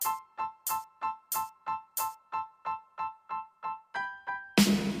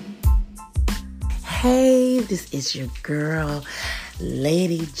Hey, this is your girl,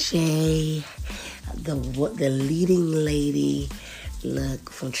 Lady J, the leading lady,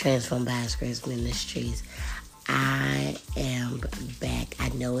 from Transform by His Grace Ministries. I am back. I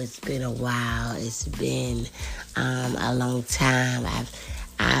know it's been a while. It's been a long time. I've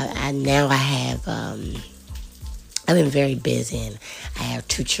been very busy, and I have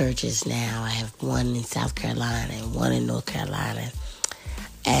 2 churches now. I have one in South Carolina and one in North Carolina.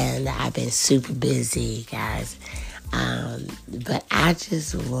 And I've been super busy, guys. But I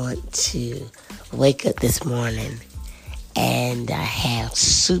just want to wake up this morning and have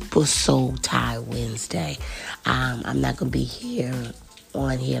Super Soul Tie Wednesday. I'm not going to be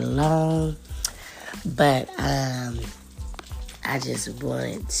on here long, but I just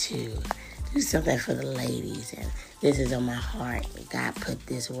wanted to do something for the ladies. And this is on my heart. God put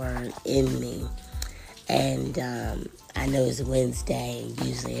this word in me. And I know it's Wednesday, and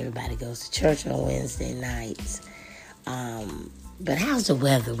usually everybody goes to church on Wednesday nights. But how's the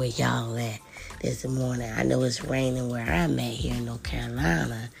weather where y'all at this morning? I know it's raining where I'm at here in North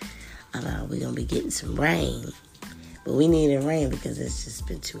Carolina. We're going to be getting some rain. But we needed rain because it's just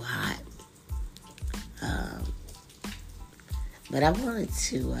been too hot. But I wanted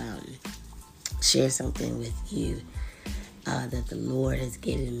to share something with you that the Lord has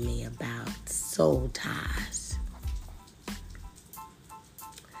given me about soul ties.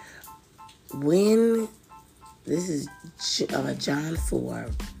 This is John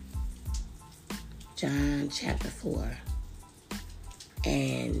chapter 4,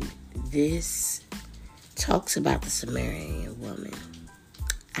 and this talks about the Samaritan woman.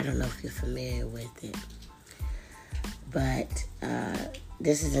 I don't know if you're familiar with it, but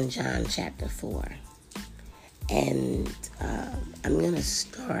this is in John chapter 4. And I'm going to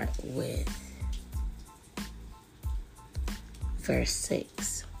start with verse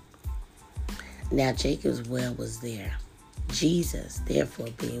 6. Now Jacob's well was there. Jesus, therefore,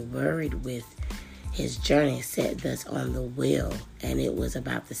 being worried with his journey, sat thus on the well, and it was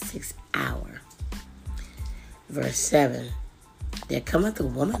about the 6th hour. Verse 7. There cometh a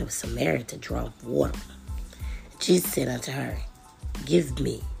woman of Samaria to draw water. Jesus said unto her, Give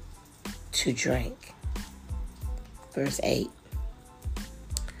me to drink. Verse 8.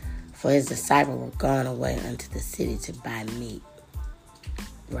 For his disciples were gone away unto the city to buy meat.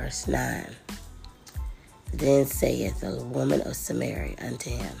 Verse 9. Then saith the woman of Samaria unto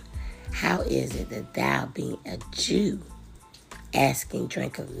him, How is it that thou, being a Jew, asking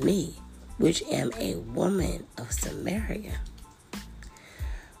drink of me, which am a woman of Samaria?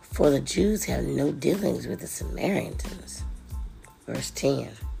 For the Jews have no dealings with the Samaritans. Verse 10.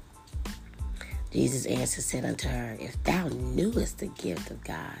 Jesus answered, said unto her, If thou knewest the gift of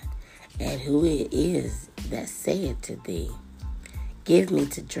God, and who it is that saith to thee, Give me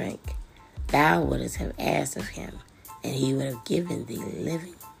to drink, thou wouldst have asked of him, and he would have given thee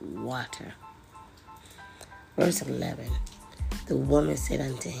living water. Verse 11. The woman said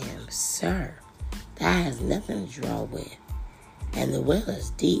unto him, Sir, thou hast nothing to draw with, and the well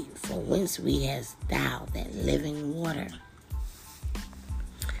is deep, for whence hast thou that living water?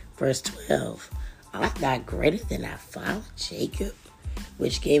 Verse 12. Art thou greater than our father Jacob,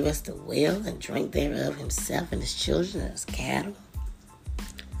 which gave us the well, and drank thereof himself and his children and his cattle?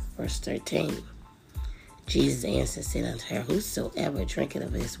 Verse 13. Jesus answered, said unto her, Whosoever drinketh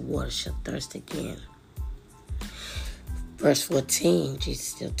of this water shall thirst again. Verse 14, Jesus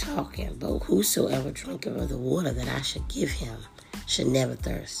still talking, But whosoever drinketh of the water that I shall give him shall never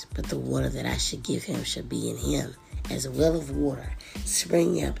thirst, but the water that I shall give him shall be in him as a well of water,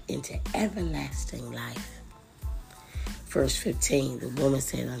 springing up into everlasting life. Verse 15, the woman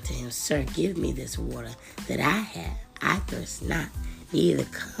said unto him, Sir, give me this water that I have. I thirst not, neither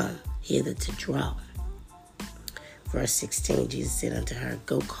come hither to draw. Verse 16, Jesus said unto her,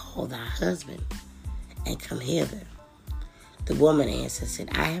 Go call thy husband, and come hither. The woman answered, said,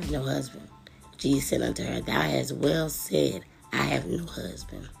 I have no husband. Jesus said unto her, Thou hast well said, I have no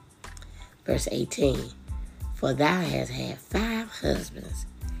husband. Verse 18, For thou hast had 5 husbands,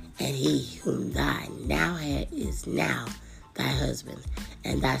 and he whom thou now hast is now thy husband,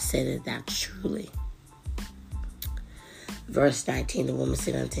 and thou saidest thou truly. Verse 19, the woman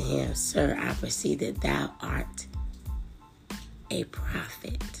said unto him, Sir, I perceive that thou art a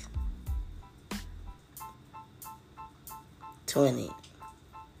prophet. 20.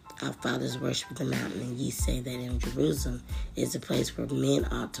 Our fathers worship the mountain, and ye say that in Jerusalem is the place where men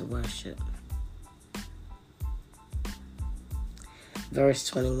ought to worship. Verse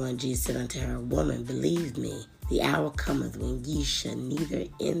 21, Jesus said unto her, Woman, believe me, the hour cometh when ye shall neither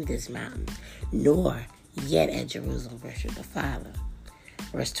in this mountain, nor yet at Jerusalem worship the Father.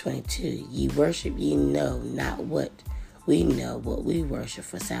 Verse 22, ye worship, ye know not what we know, what we worship,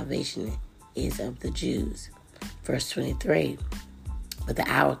 for salvation is of the Jews. Verse 23, but the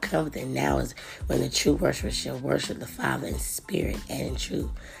hour cometh, and now is when the true worshipers shall worship the Father in spirit and in truth,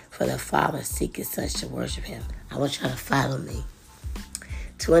 for the Father seeketh such to worship him. I want y'all to follow me.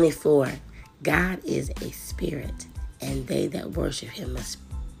 24, God is a spirit, and they that worship him must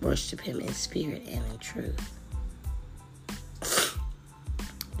worship him in spirit and in truth.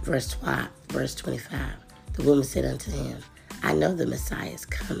 Verse 25, the woman said unto him, I know the Messiah is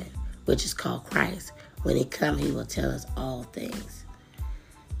coming, which is called Christ. When he come, he will tell us all things.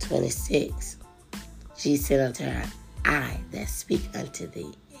 26, Jesus said unto her, I that speak unto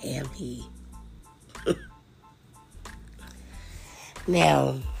thee am he.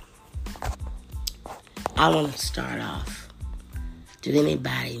 Now, I want to start off. Do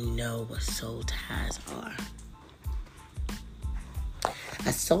anybody know what soul ties are?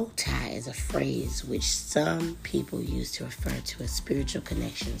 A soul tie is a phrase which some people use to refer to a spiritual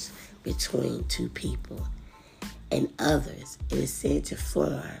connections between two people. In others, it is said to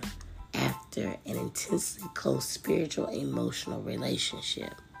form after an intensely close spiritual emotional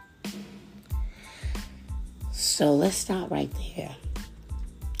relationship. So let's stop right there.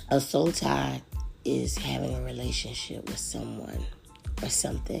 A soul tie is having a relationship with someone or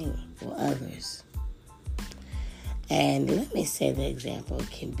something or others. And let me say the example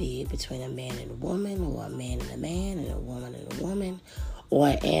can be between a man and a woman, or a man and a man, and a woman and a woman, or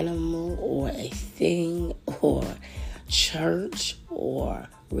an animal, or a thing, or church, or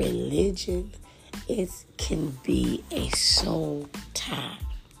religion. It can be a soul tie.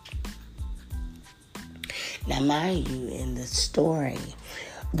 Now, mind you, in the story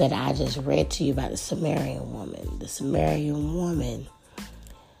that I just read to you about the Samaritan woman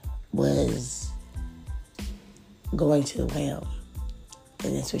was going to the well,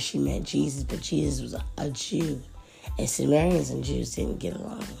 and that's where she met Jesus. But Jesus was a Jew, and Samaritans and Jews didn't get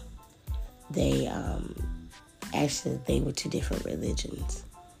along. They were two different religions.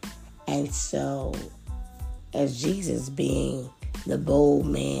 And so, as Jesus, being the bold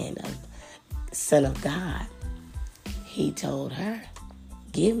man, Son of God, he told her,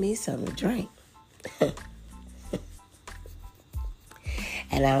 give me something to drink.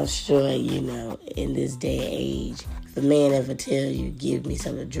 And I'm sure, in this day and age, if a man ever tell you, give me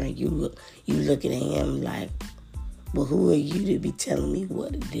something to drink, you looking at him like, well, who are you to be telling me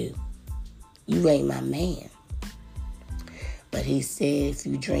what to do? You ain't my man. But he said, if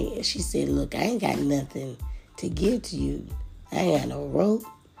you drink, she said, look, I ain't got nothing to give to you. I ain't got no rope.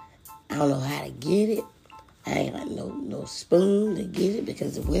 I don't know how to get it. I ain't got no spoon to get it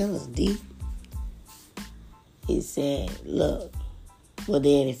because the well is deep. He said, look, well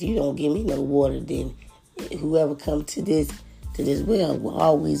then if you don't give me no water, then whoever come to this well will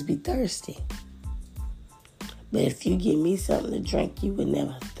always be thirsty. But if you give me something to drink, you will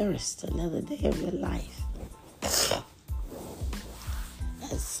never thirst another day of your life.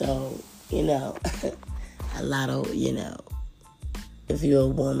 And so, a lot of, if you're a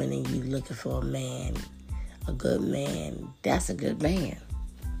woman and you're looking for a man, a good man, that's a good man.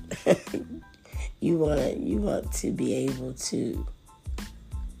 You want to be able to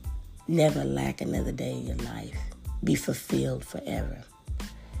never lack another day in your life, be fulfilled forever.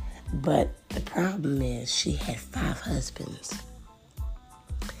 But the problem is she had 5 husbands.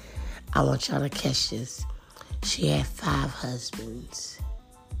 I want y'all to catch this. She had 5 husbands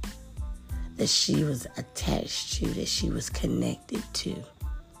that she was attached to, that she was connected to.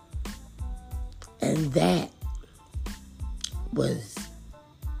 And that was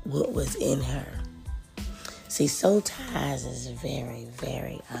what was in her. See, soul ties is very,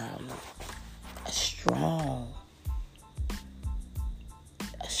 very a stronghold.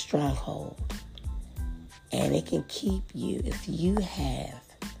 And it can keep you, if you have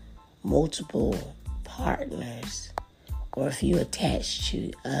multiple partners, or if you're attached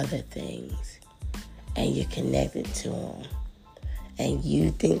to other things and you're connected to them, and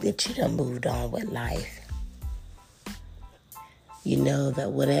you think that you done moved on with life, you know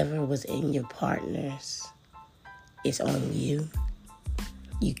that whatever was in your partners is on you.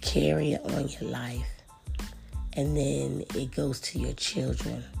 You carry it on your life. And then it goes to your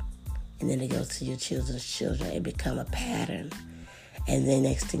children. And then it goes to your children's children. It become a pattern. And then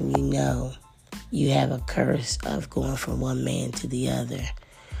next thing you know, you have a curse of going from one man to the other.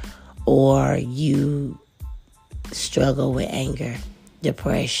 Or you struggle with anger,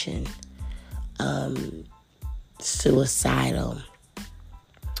 depression, suicidal.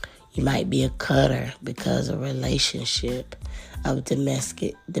 You might be a cutter because of relationship. of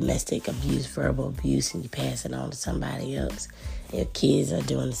domestic abuse, verbal abuse, and you pass it on to somebody else. Your kids are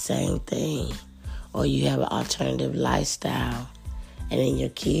doing the same thing. Or you have an alternative lifestyle, and then your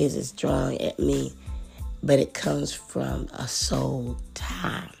kids is drawing at me, but it comes from a soul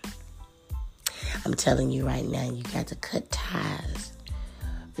tie. I'm telling you right now, you got to cut ties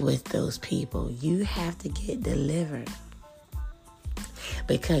with those people. You have to get delivered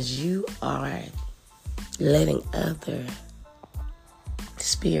because you are letting other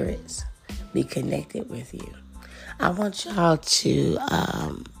spirits be connected with you. I want y'all to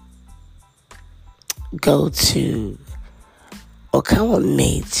go to, or come with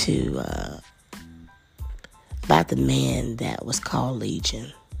me to, about the man that was called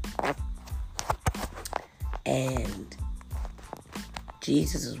Legion. And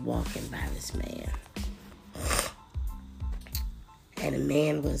Jesus was walking by this man. And the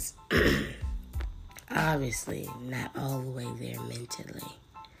man was obviously not all the way there mentally.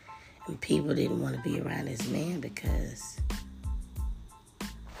 And people didn't want to be around this man because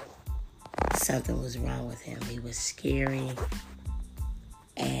something was wrong with him. He was scary.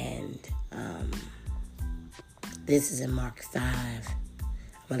 And this is in Mark 5. I'm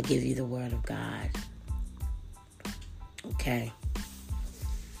going to give you the word of God. Okay.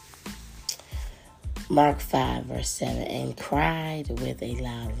 Mark 5, verse 7. And cried with a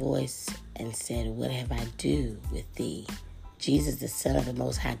loud voice and said, What have I do with thee, Jesus, the Son of the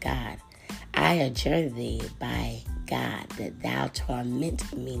Most High God? I adjure thee by God that thou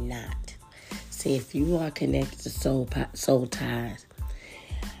torment me not. See, if you are connected to soul ties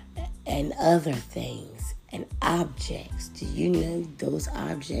and other things and objects, do you know those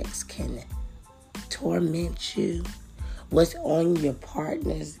objects can torment you? What's on your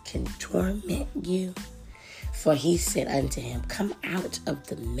partners can torment you. For he said unto him, Come out of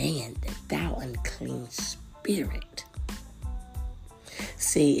the man, that thou unclean spirit.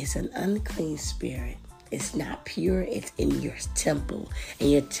 See, it's an unclean spirit. It's not pure. It's in your temple.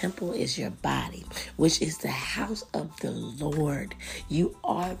 And your temple is your body, which is the house of the Lord. You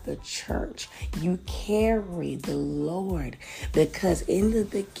are the church. You carry the Lord. Because in the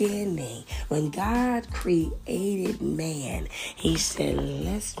beginning, when God created man, he said,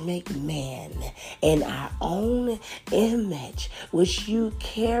 Let's make man in our own image, which you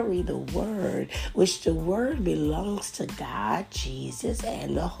carry the word, which the word belongs to God, Jesus,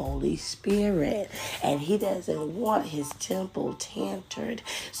 and the Holy Spirit. And he doesn't want his temple tampered.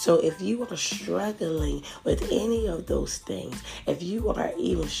 So if you are struggling with any of those things, if you are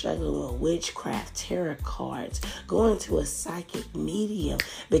even struggling with witchcraft, tarot cards, going to a psychic medium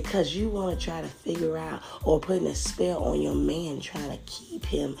because you want to try to figure out, or putting a spell on your man, trying to keep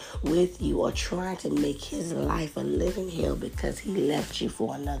him with you, or trying to make his life a living hell because he left you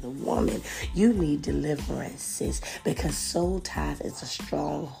for another woman, you need deliverance, sis, because soul ties is a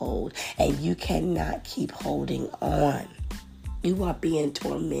stronghold and you cannot keep holding on. You are being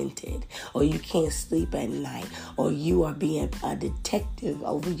tormented, or you can't sleep at night, or you are being a detective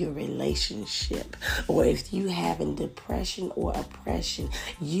over your relationship, or if you having depression or oppression,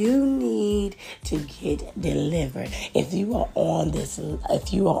 you need to get delivered. If you are on this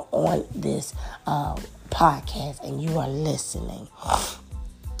podcast and you are listening,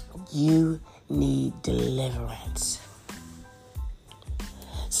 you need deliverance.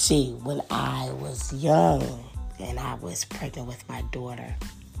 See, when I was young and I was pregnant with my daughter,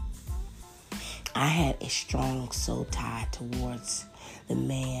 I had a strong soul tie towards the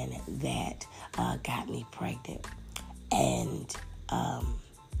man that got me pregnant. And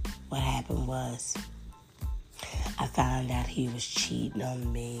what happened was, I found out he was cheating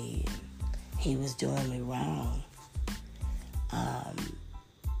on me. He was doing me wrong.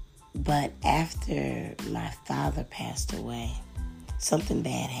 But after my father passed away, something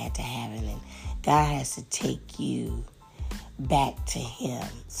bad had to happen, and God has to take you back to him.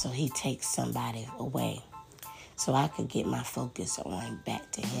 So he takes somebody away so I could get my focus on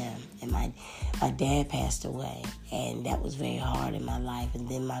back to him. And my dad passed away, and that was very hard in my life. And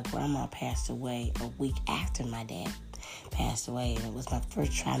then my grandma passed away a week after my dad passed away, and it was my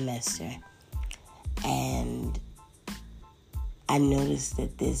first trimester. And I noticed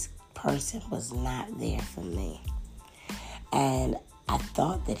that this person was not there for me. And I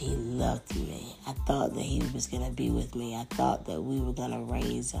thought that he loved me. I thought that he was going to be with me. I thought that we were going to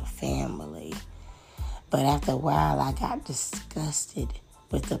raise a family. But after a while, I got disgusted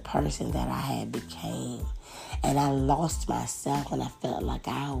with the person that I had became. And I lost myself, and I felt like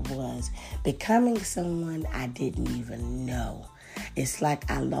I was becoming someone I didn't even know. It's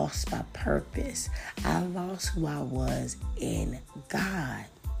like I lost my purpose. I lost who I was in God.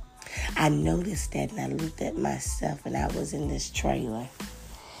 I noticed that, and I looked at myself, and I was in this trailer.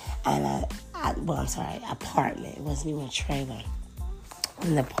 And apartment. It wasn't even a trailer.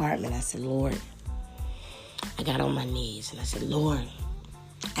 In the apartment, I said, Lord, I got on my knees. And I said, Lord,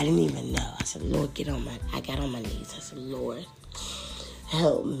 I didn't even know. I said, Lord, I got on my knees. I said, Lord,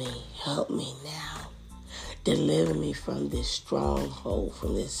 help me now. Deliver me from this stronghold,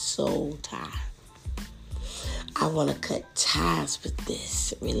 from this soul tie. I want to cut ties with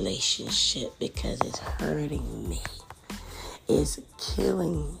this relationship because it's hurting me. It's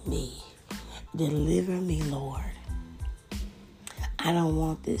killing me. Deliver me, Lord. I don't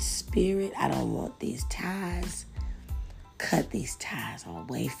want this spirit. I don't want these ties. Cut these ties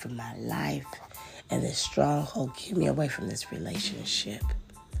away from my life and this stronghold. Keep me away from this relationship.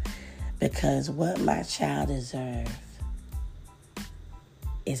 Because what my child deserves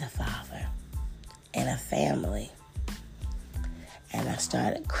is a father and a family. And I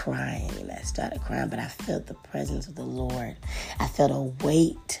started crying, but I felt the presence of the Lord. I felt a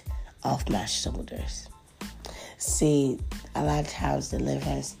weight off my shoulders. See, a lot of times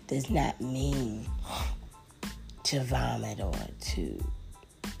deliverance does not mean to vomit or to,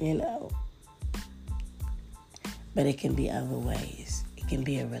 but it can be other ways. It can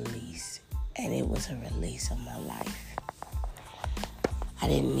be a release. And it was a release of my life. I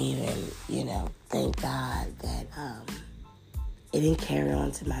didn't even, thank God that it didn't carry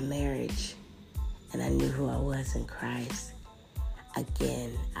on to my marriage. And I knew who I was in Christ.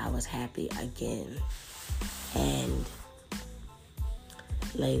 Again, I was happy again. And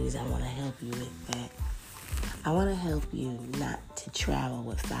ladies, I want to help you with that. I want to help you not to travel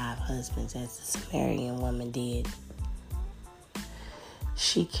with 5 husbands as the Samaritan woman did.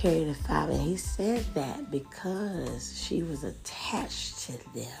 She carried a 5, and he said that because she was attached to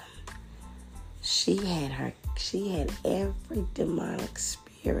them. She had every demonic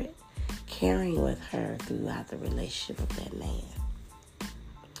spirit carrying with her throughout the relationship with that man.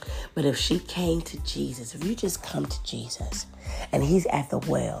 But if she came to Jesus, if you just come to Jesus and he's at the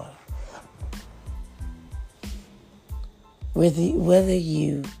well, would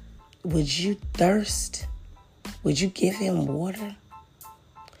you thirst? Would you give him water?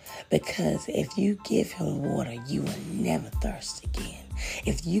 Because if you give him water, you will never thirst again.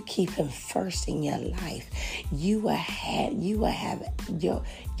 If you keep him first in your life, you will have your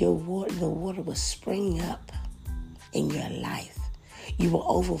water. The water will spring up in your life. You will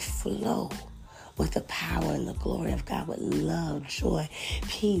overflow with the power and the glory of God, with love, joy,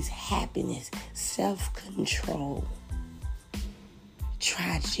 peace, happiness, self-control.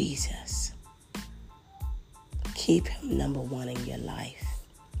 Try Jesus. Keep him number 1 in your life.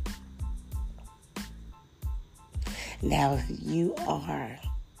 Now, if you are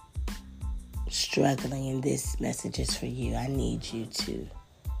struggling and this message is for you, I need you to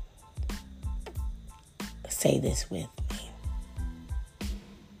say this with me.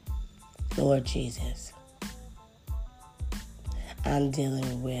 Lord Jesus, I'm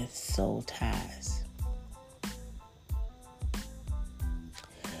dealing with soul ties.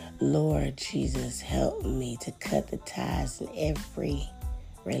 Lord Jesus, help me to cut the ties in every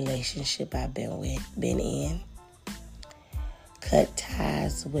relationship I've been in. Cut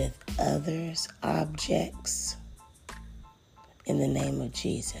ties with others, objects, in the name of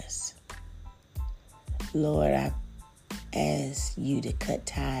Jesus. Lord, I ask you to cut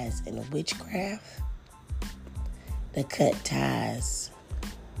ties in witchcraft, to cut ties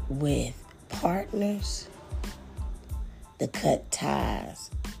with partners, to cut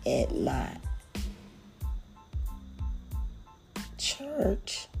ties at my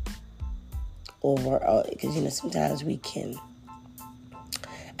church, or because sometimes we can.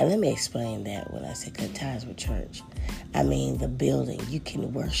 And let me explain that when I say cut ties with church. I mean the building. You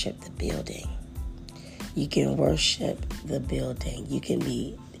can worship the building. You can worship the building. You can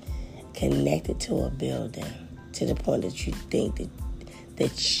be connected to a building to the point that you think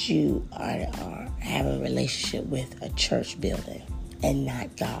that you are having a relationship with a church building and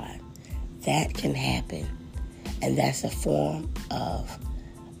not God. That can happen. And that's a form of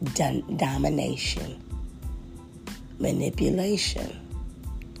domination, manipulation,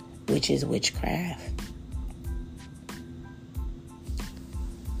 which is witchcraft.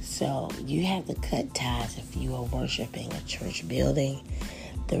 So you have to cut ties if you are worshiping a church building,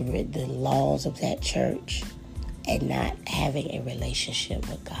 the laws of that church, and not having a relationship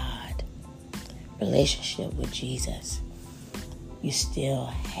with God, relationship with Jesus. You still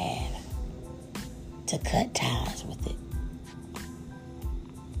have to cut ties with it.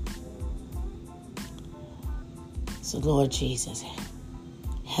 So Lord Jesus,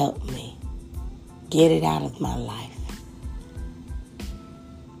 help me get it out of my life.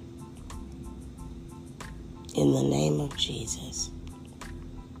 In the name of Jesus.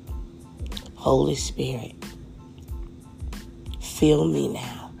 Holy Spirit, fill me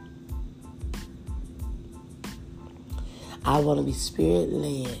now. I want to be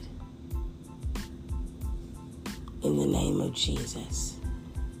Spirit-led. In the name of Jesus.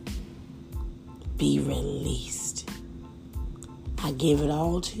 Be released. I give it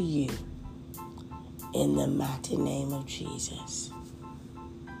all to you. In the mighty name of Jesus.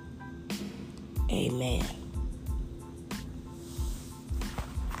 Amen.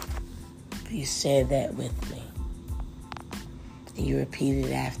 You said that with me. You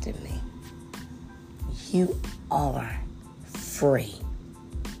repeated after me. You are free.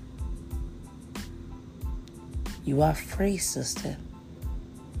 You are free, sister.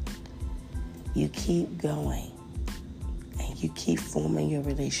 You keep going. And you keep forming your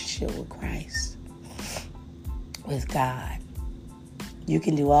relationship with Christ. With God. You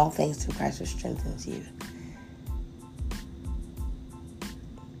can do all things through Christ who strengthens you.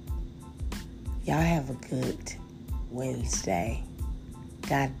 Y'all have a good Wednesday.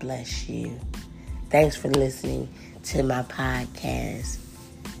 God bless you. Thanks for listening to my podcast.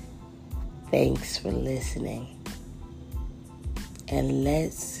 Thanks for listening. And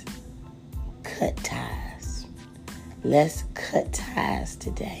let's cut ties. Let's cut ties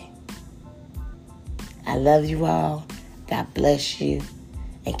today. I love you all. God bless you.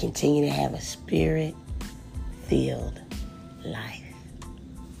 And continue to have a spirit-filled life.